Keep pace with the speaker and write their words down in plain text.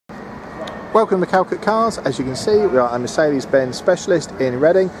Welcome to Calcot Cars. As you can see, we are a Mercedes-Benz specialist in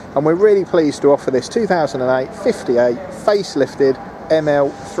Reading, and we're really pleased to offer this 2008 58 facelifted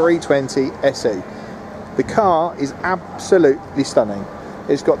ML320 SE. The car is absolutely stunning.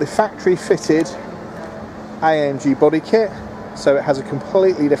 It's got the factory fitted AMG body kit, so it has a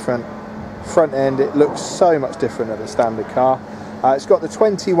completely different front end. It looks so much different than a standard car. It's got the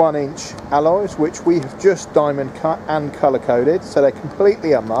 21-inch alloys, which we have just diamond cut and colour coded, so they're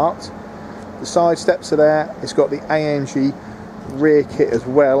completely unmarked. The side steps are there. It's got the AMG rear kit as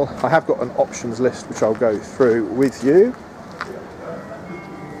well. I have got an options list which I'll go through with you.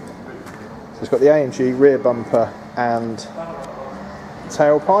 So it's got the AMG rear bumper and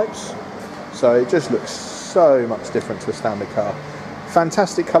tailpipes, so it just looks so much different to a standard car.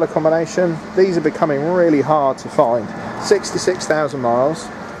 Fantastic colour combination. These are becoming really hard to find. 66,000 miles,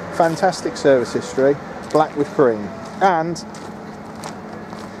 fantastic service history, black with cream, and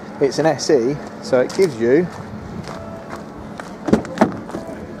it's an SE, so it gives you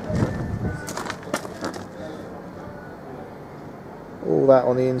all that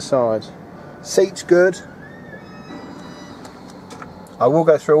on the inside. Seats good. I will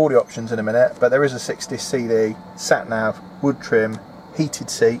go through all the options in a minute, but there is a 6-disc CD, sat nav, wood trim,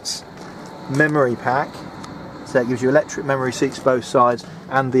 heated seats, memory pack, so it gives you electric memory seats both sides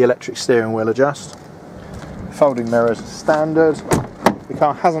and the electric steering wheel adjust. Folding mirrors standard. The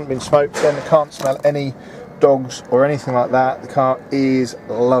car hasn't been smoked in, it can't smell any dogs or anything like that. The car is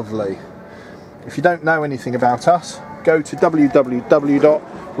lovely. If you don't know anything about us, go to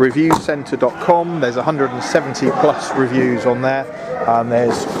www.reviewcentre.com. There's 170 plus reviews on there, and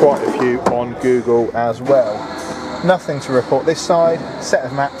there's quite a few on Google as well. Nothing to report this side. Set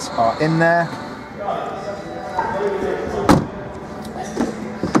of mats are in there,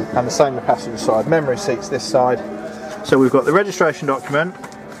 and the same the passenger side. Memory seats this side. So we've got the registration document,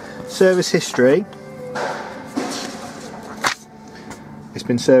 service history. It's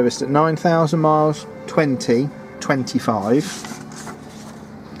been serviced at 9,000 miles, 20, 25,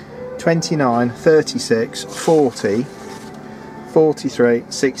 29, 36, 40, 43,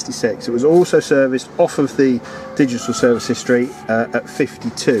 66. It was also serviced off of the digital service history at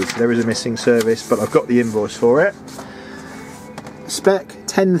 52. There is a missing service, but I've got the invoice for it. Spec,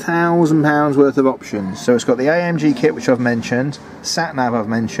 £10,000 worth of options. So it's got the AMG kit, which I've mentioned, sat nav I've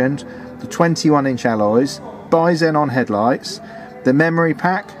mentioned, the 21-inch alloys, bi-xenon headlights, the memory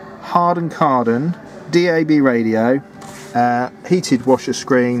pack, hardened cardan, DAB radio, heated washer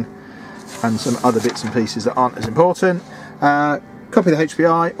screen, and some other bits and pieces that aren't as important. Copy of the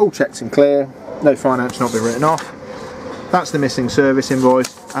HPI, all checked and clear, no finance not been written off. That's the missing service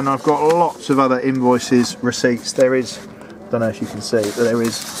invoice, and I've got lots of other invoices, receipts. There is, I don't know if you can see, but there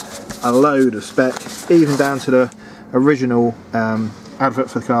is a load of spec, even down to the original advert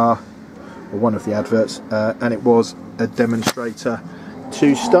for the car, or one of the adverts, and it was a demonstrator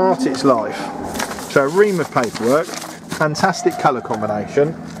to start its life. So a ream of paperwork, fantastic colour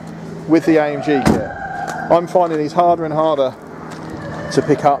combination with the AMG kit. I'm finding these harder and harder to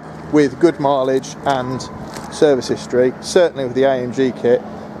pick up with good mileage and service history, certainly with the AMG kit,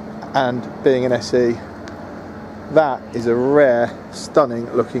 and being an SE, that is a rare, stunning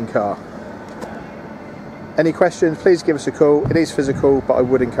looking car. Any questions, please give us a call. It is physical, but I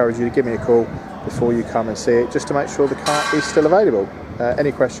would encourage you to give me a call before you come and see it, just to make sure the car is still available.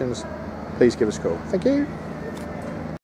 Any questions, please give us a call. Thank you.